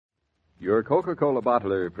Your Coca-Cola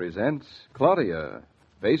bottler presents Claudia,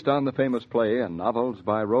 based on the famous play and novels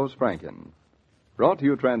by Rose Franken. Brought to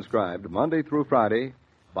you transcribed Monday through Friday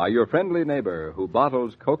by your friendly neighbor who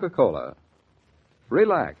bottles Coca-Cola.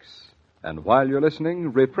 Relax, and while you're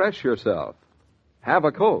listening, refresh yourself. Have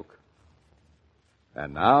a Coke.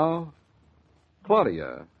 And now,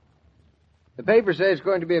 Claudia. The paper says it's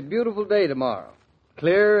going to be a beautiful day tomorrow.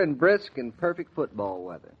 Clear and brisk and perfect football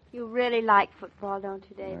weather. You really like football, don't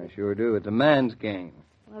you, David? I sure do. It's a man's game.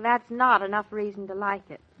 Well, that's not enough reason to like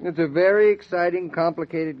it. It's a very exciting,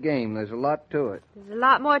 complicated game. There's a lot to it. There's a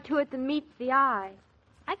lot more to it than meets the eye.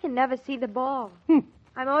 I can never see the ball.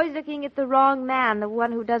 I'm always looking at the wrong man, the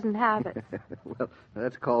one who doesn't have it. Well,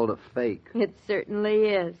 that's called a fake. It certainly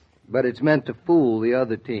is. But it's meant to fool the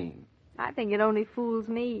other team. I think it only fools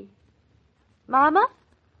me. Mama,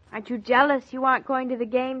 aren't you jealous you aren't going to the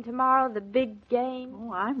game tomorrow, the big game?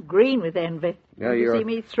 Oh, I'm green with envy. Yeah, you see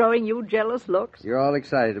me throwing you jealous looks? You're all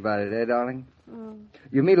excited about it, eh, darling?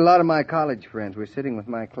 You meet a lot of my college friends. We're sitting with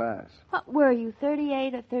my class. What were you,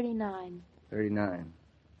 38 or 39? 39.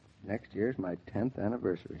 Next year's my 10th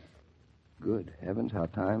anniversary. Good heavens, how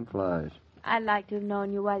time flies. I'd like to have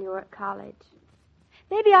known you while you were at college.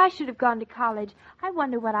 Maybe I should have gone to college. I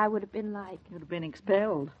wonder what I would have been like. You'd have been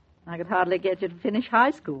expelled. I could hardly get you to finish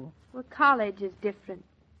high school. Well, college is different.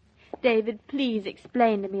 David, please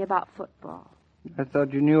explain to me about football. I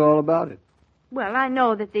thought you knew all about it. Well, I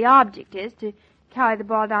know that the object is to carry the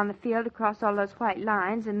ball down the field across all those white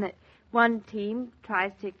lines, and that one team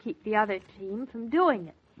tries to keep the other team from doing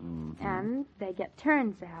it. Mm-hmm. And they get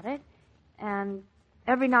turns at it, and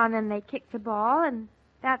every now and then they kick the ball, and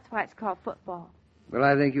that's why it's called football. Well,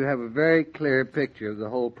 I think you have a very clear picture of the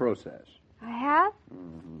whole process. I have?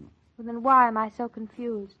 Mm-hmm. Well, then why am I so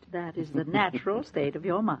confused? That is the natural state of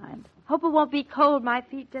your mind. Hope it won't be cold. My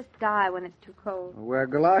feet just die when it's too cold. Wear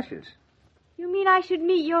galoshes. You mean I should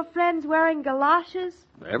meet your friends wearing galoshes?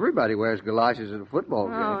 Everybody wears galoshes at a football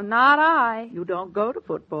game. Oh, not I. You don't go to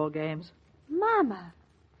football games. Mama,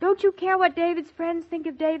 don't you care what David's friends think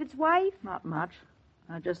of David's wife? Not much.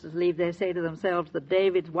 I'd just as leave they say to themselves that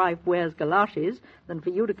David's wife wears galoshes than for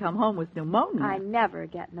you to come home with pneumonia. I never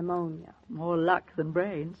get pneumonia. More luck than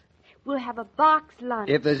brains. We'll have a box lunch.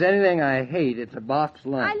 If there's anything I hate, it's a box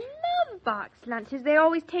lunch. I love box lunches. They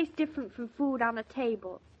always taste different from food on a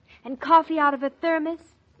table. And coffee out of a thermos.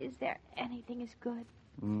 Is there anything as good?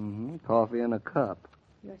 Mm-hmm. Coffee in a cup.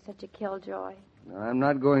 You're such a killjoy. I'm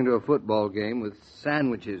not going to a football game with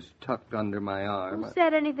sandwiches tucked under my arm. Who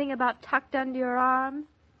said anything about tucked under your arm?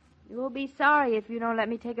 You will be sorry if you don't let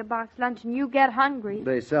me take a box lunch and you get hungry.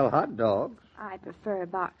 They sell hot dogs. I prefer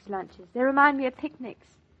box lunches. They remind me of picnics.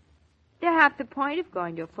 They're half the point of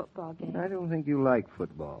going to a football game. I don't think you like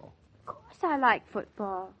football. Of course I like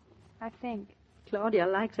football, I think. Claudia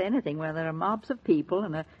likes anything where there are mobs of people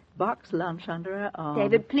and a box lunch under her arm.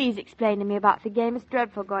 David, please explain to me about the game. It's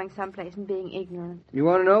dreadful going someplace and being ignorant. You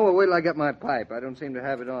want to know? Well, wait till I get my pipe. I don't seem to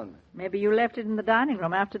have it on me. Maybe you left it in the dining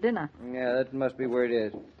room after dinner. Yeah, that must be where it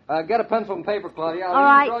is. Get a pencil and paper, Claudia. All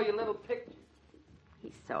right. Draw you little pictures.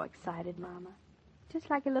 He's so excited, Mama. Just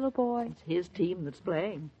like a little boy. It's his team that's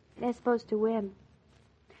playing. They're supposed to win.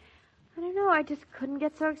 I don't know. I just couldn't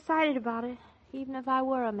get so excited about it, even if I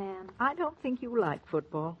were a man. I don't think you like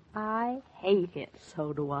football. I hate it.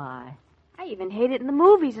 So do I. I even hate it in the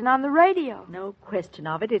movies and on the radio. No question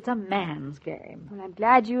of it. It's a man's game. Well, I'm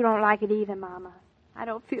glad you don't like it either, Mama. I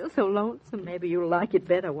don't feel so lonesome. Maybe you'll like it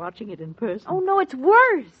better watching it in person. Oh, no, it's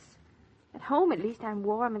worse. At home, at least I'm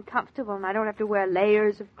warm and comfortable, and I don't have to wear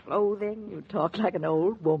layers of clothing. You talk like an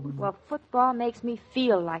old woman. Well, football makes me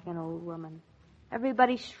feel like an old woman.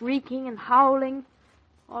 Everybody shrieking and howling.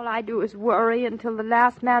 All I do is worry until the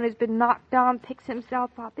last man who's been knocked down picks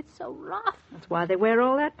himself up. It's so rough. That's why they wear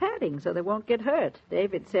all that padding, so they won't get hurt.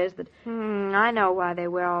 David says that... I know why they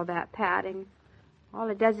wear all that padding. All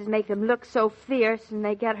it does is make them look so fierce, and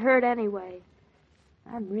they get hurt anyway.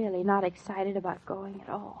 I'm really not excited about going at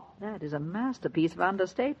all. That is a masterpiece of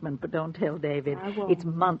understatement, but don't tell David. I won't. It's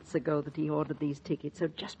months ago that he ordered these tickets, so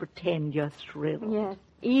just pretend you're thrilled. Yes,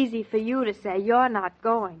 easy for you to say you're not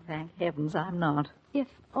going. Thank heavens I'm not. If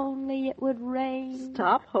only it would rain.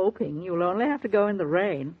 Stop hoping. You'll only have to go in the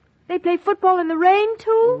rain. They play football in the rain,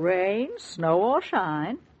 too? Rain, snow, or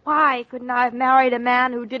shine. Why couldn't I have married a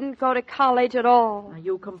man who didn't go to college at all? Are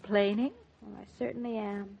you complaining? Well, I certainly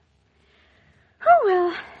am. Oh,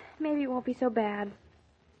 well, maybe it won't be so bad.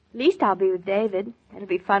 At least I'll be with David. It'll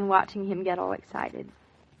be fun watching him get all excited.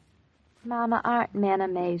 Mama, aren't men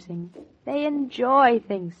amazing? They enjoy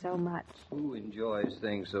things so much. Who enjoys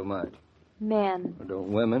things so much? Men. Or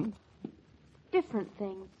don't women? Different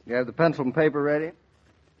things. You have the pencil and paper ready?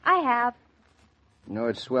 I have. You know,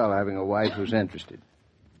 it's swell having a wife who's interested.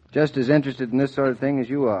 Just as interested in this sort of thing as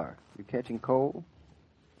you are. You catching cold?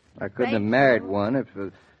 I couldn't have married one if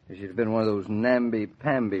she'd been one of those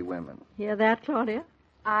namby-pamby women. Hear that, Claudia?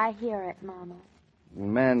 I hear it, Mama. A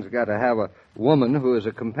man's got to have a woman who is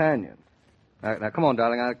a companion. Now, come on,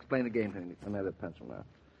 darling. I'll explain the game to you. Another pencil now.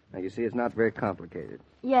 Now, you see, it's not very complicated.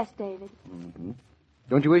 Yes, David. Mm-hmm.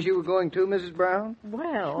 Don't you wish you were going too, Mrs. Brown?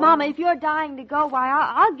 Well... Mama, if you're dying to go, why,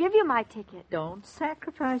 I'll give you my ticket. Don't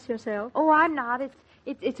sacrifice yourself. Oh, I'm not.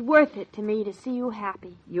 It's worth it to me to see you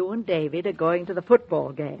happy. You and David are going to the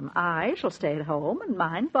football game. I shall stay at home and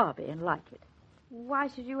mind Bobby and like it. Why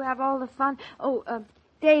should you have all the fun? Oh,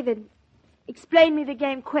 David, explain me the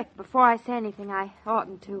game quick before I say anything I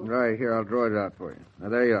oughtn't to. Right, here, I'll draw it out for you. Now,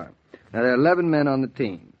 there you are. Now, there are 11 men on the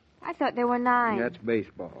team. I thought there were 9. That's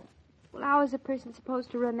baseball. Well, how is a person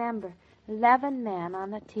supposed to remember? 11 men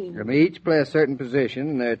on the team. They each play a certain position,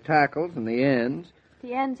 and there are tackles and the ends.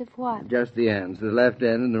 The ends of what? Just the ends, the left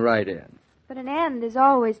end and the right end. But an end is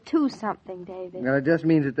always 2 something, David. Now, it just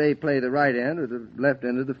means that they play the right end or the left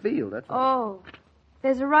end of the field, that's all. Oh,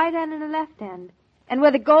 there's a right end and a left end. And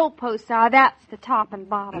where the goalposts are, that's the top and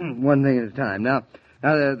bottom. One thing at a time. Now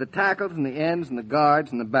there are the tackles and the ends and the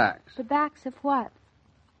guards and the backs. The backs of what?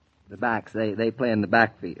 The backs, they play in the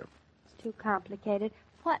backfield. It's too complicated.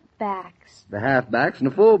 What backs? The halfbacks and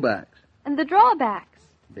the fullbacks. And the drawbacks.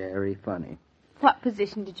 Very funny. What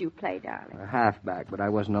position did you play, darling? A halfback, but I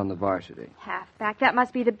wasn't on the varsity. Halfback. That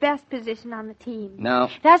must be the best position on the team. No.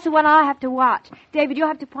 That's the one I'll have to watch. David, you'll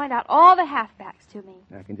have to point out all the halfbacks to me.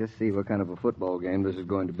 I can just see what kind of a football game this is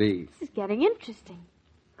going to be. This is getting interesting.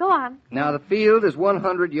 Go on. Now, the field is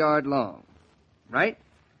 100 yards long, right?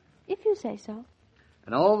 If you say so.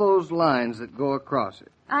 And all those lines that go across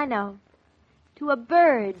it. I know. To a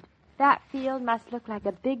bird, that field must look like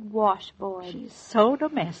a big washboard. She's so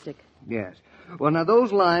domestic. Yes. Well, now,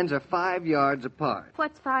 those lines are 5 yards apart.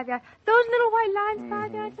 What's 5 yards? Those little white lines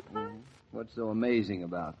 5 yards apart? What's so amazing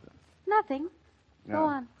about them? Nothing. Go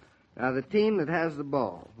on. Now, the team that has the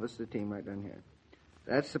ball, this is the team right down here,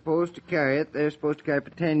 that's supposed to carry it. They're supposed to carry it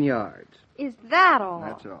for 10 yards. Is that all?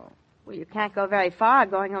 That's all. Well, you can't go very far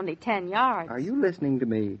going only 10 yards. Are you listening to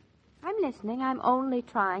me? I'm listening. I'm only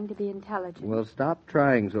trying to be intelligent. Well, stop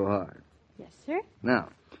trying so hard. Yes, sir. Now,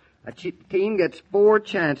 a team gets 4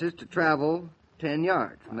 chances to travel 10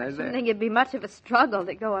 yards. From there I to shouldn't there. think it'd be much of a struggle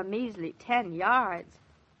to go a measly 10 yards.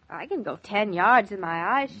 I can go 10 yards with my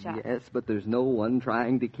eyes shut. Yes, but there's no one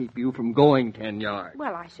trying to keep you from going 10 yards.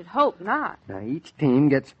 Well, I should hope not. Now, each team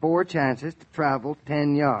gets 4 chances to travel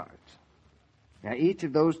 10 yards. Now, each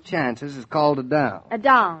of those chances is called a down. A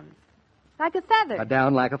down. Like a feather. A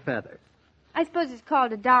down like a feather. I suppose it's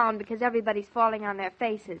called a down because everybody's falling on their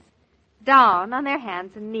faces. Down on their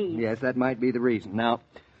hands and knees. Yes, that might be the reason. Now,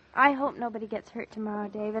 I hope nobody gets hurt tomorrow,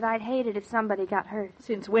 David. I'd hate it if somebody got hurt.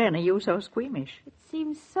 Since when are you so squeamish? It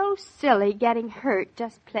seems so silly getting hurt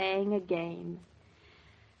just playing a game.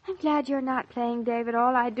 I'm glad you're not playing, David.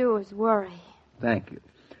 All I do is worry. thank you.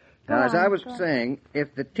 Now, as I was saying,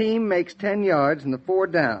 if the team makes 10 yards in the 4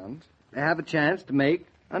 downs, they have a chance to make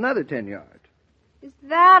another 10 yards. Is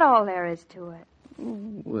that all there is to it?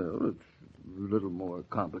 Well, it's a little more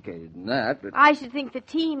complicated than that, but... I should think the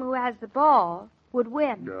team who has the ball would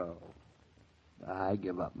win. No. I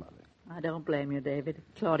give up, Mother. I don't blame you, David.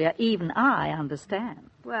 Claudia, even I understand.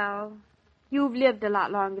 Well, you've lived a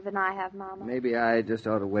lot longer than I have, Mama. Maybe I just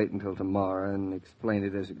ought to wait until tomorrow and explain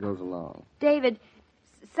it as it goes along. David,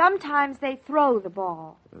 sometimes they throw the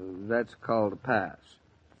ball. That's called a pass.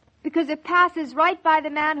 Because it passes right by the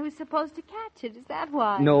man who's supposed to catch it. Is that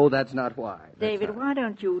why? No, that's not why. David, why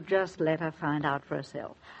don't you just let her find out for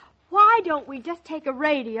herself? Why don't we just take a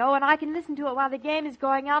radio and I can listen to it while the game is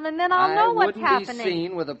going on and then I'll know what's happening. I wouldn't be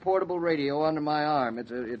seen with a portable radio under my arm.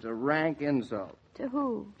 It's a rank insult. To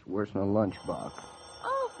who? It's worse than a lunchbox.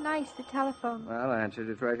 Oh, nice, the telephone. I'll answer it.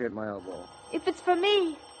 It's right here at my elbow. If it's for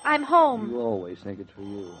me, I'm home. You always think it's for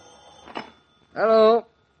you. Hello.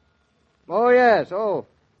 Oh, yes. Oh,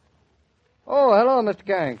 hello, Mr.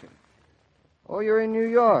 Carrington. Oh, you're in New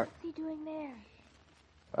York. What's he doing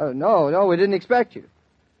there? No, we didn't expect you.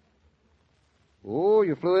 Oh,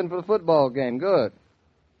 you flew in for the football game. Good.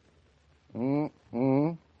 Oh,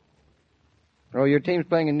 your team's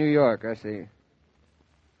playing in New York, I see.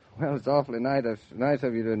 Well, it's awfully nice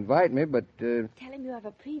of you to invite me, but... Tell him you have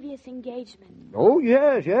a previous engagement. Oh,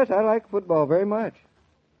 yes, I like football very much.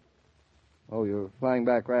 Oh, you're flying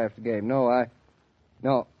back right after the game. No.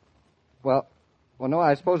 Well, no,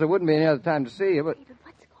 I suppose there wouldn't be any other time to see you, but... David,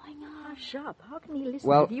 what's going on? Hush up. How can he listen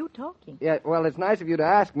to you talking? Yeah, well, it's nice of you to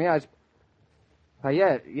ask me.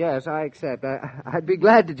 Yes, I accept. I'd be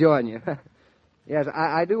glad to join you. Yes,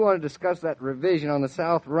 I do want to discuss that revision on the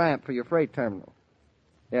south ramp for your freight terminal.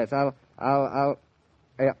 Yes, I'll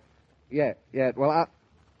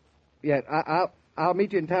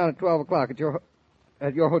meet you in town at 12 o'clock at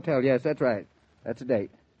your hotel. Yes, that's right. That's the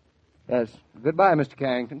date. Yes. Goodbye, Mr.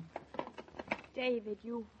 Carrington. David,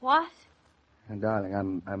 you what? Darling,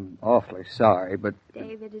 I'm awfully sorry, but...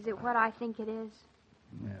 David, is it what I think it is?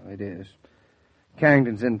 Well, it is.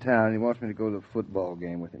 Carrington's in town, and he wants me to go to the football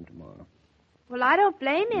game with him tomorrow. Well, I don't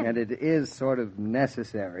blame him. And it is sort of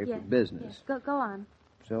necessary for business. Yes. Go on.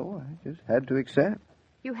 So I just had to accept.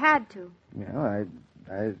 You had to. Yeah,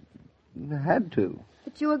 I had to.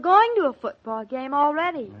 But you were going to a football game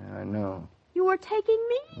already. I know. You were taking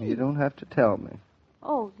me. You don't have to tell me.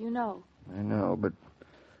 Oh, you know. I know, but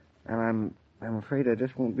I'm afraid I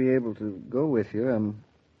just won't be able to go with you. I'm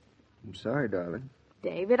sorry, darling.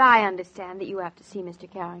 David, I understand that you have to see Mr.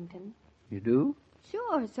 Carrington. You do?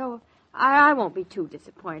 Sure, so I won't be too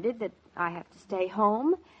disappointed that I have to stay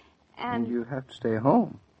home. And you have to stay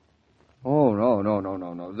home? Oh,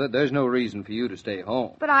 no. There's no reason for you to stay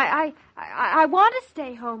home. But I want to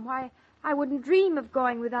stay home. Why, I wouldn't dream of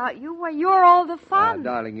going without you. Why, you're all the fun.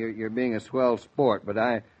 Darling, you're being a swell sport, but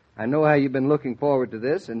I know how you've been looking forward to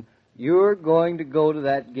this, and you're going to go to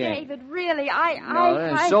that game. David, really,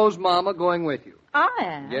 and so's Mama going with you. I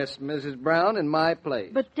am. Yes, Mrs. Brown, in my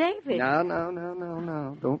place. But, David...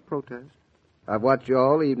 No. Don't protest. I've watched you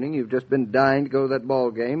all evening. You've just been dying to go to that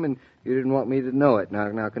ball game, and you didn't want me to know it.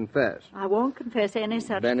 Now confess. I won't confess any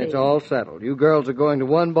such thing. Then it's all settled. You girls are going to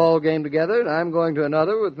one ball game together, and I'm going to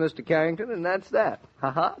another with Mr. Carrington, and that's that.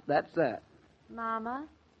 That's that. Mama,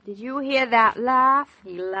 did you hear that laugh?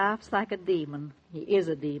 He laughs like a demon. He is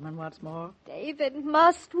a demon, what's more. David,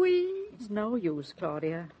 must we? It's no use,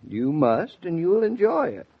 Claudia. You must, and you'll enjoy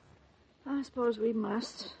it. I suppose we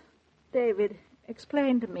must. David,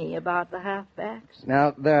 explain to me about the halfbacks.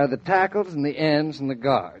 Now, there are the tackles and the ends and the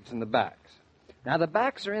guards and the backs. Now, the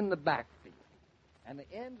backs are in the backfield, and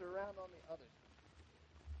the ends are around on the other side.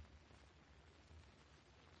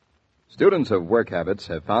 Students of work habits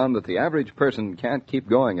have found that the average person can't keep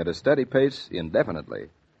going at a steady pace indefinitely.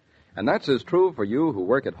 And that's as true for you who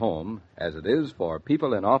work at home as it is for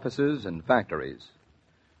people in offices and factories.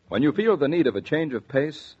 When you feel the need of a change of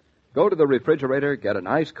pace, go to the refrigerator, get an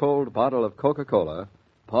ice-cold bottle of Coca-Cola,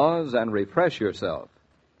 pause and refresh yourself.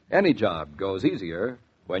 Any job goes easier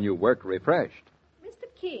when you work refreshed. Mr.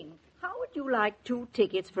 King, how would you like 2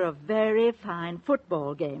 tickets for a very fine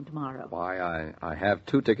football game tomorrow? Why, I have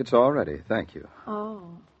 2 tickets already, thank you.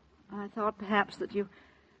 Oh, I thought perhaps that you...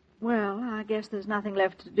 Well, I guess there's nothing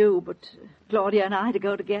left to do but Claudia and I to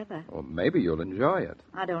go together. Well, maybe you'll enjoy it.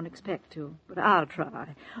 I don't expect to, but I'll try.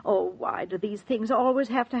 Oh, why do these things always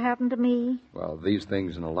have to happen to me? Well, these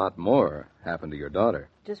things and a lot more happen to your daughter.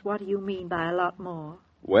 Just what do you mean by a lot more?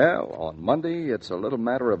 Well, on Monday, it's a little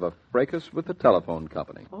matter of a fracas with the telephone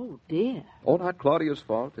company. Oh, dear. Oh, not Claudia's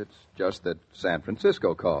fault. It's just that San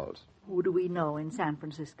Francisco calls. Who do we know in San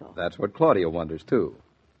Francisco? That's what Claudia wonders, too.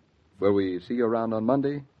 Will we see you around on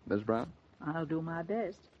Monday, Miss Brown? I'll do my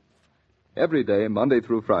best. Every day, Monday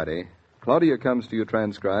through Friday, Claudia comes to you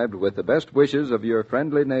transcribed with the best wishes of your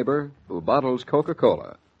friendly neighbor who bottles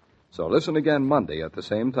Coca-Cola. So listen again Monday at the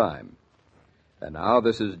same time. And now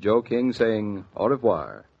this is Joe King saying au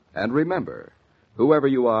revoir. And remember, whoever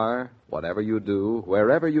you are, whatever you do,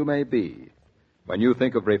 wherever you may be, when you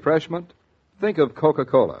think of refreshment, think of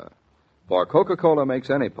Coca-Cola. For Coca-Cola makes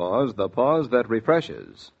any pause the pause that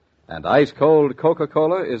refreshes. And ice-cold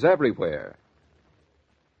Coca-Cola is everywhere.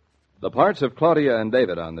 The parts of Claudia and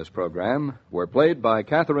David on this program were played by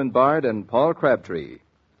Catherine Bard and Paul Crabtree.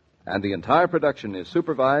 And the entire production is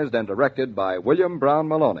supervised and directed by William Brown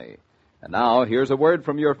Maloney. And now, here's a word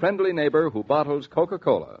from your friendly neighbor who bottles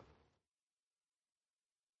Coca-Cola.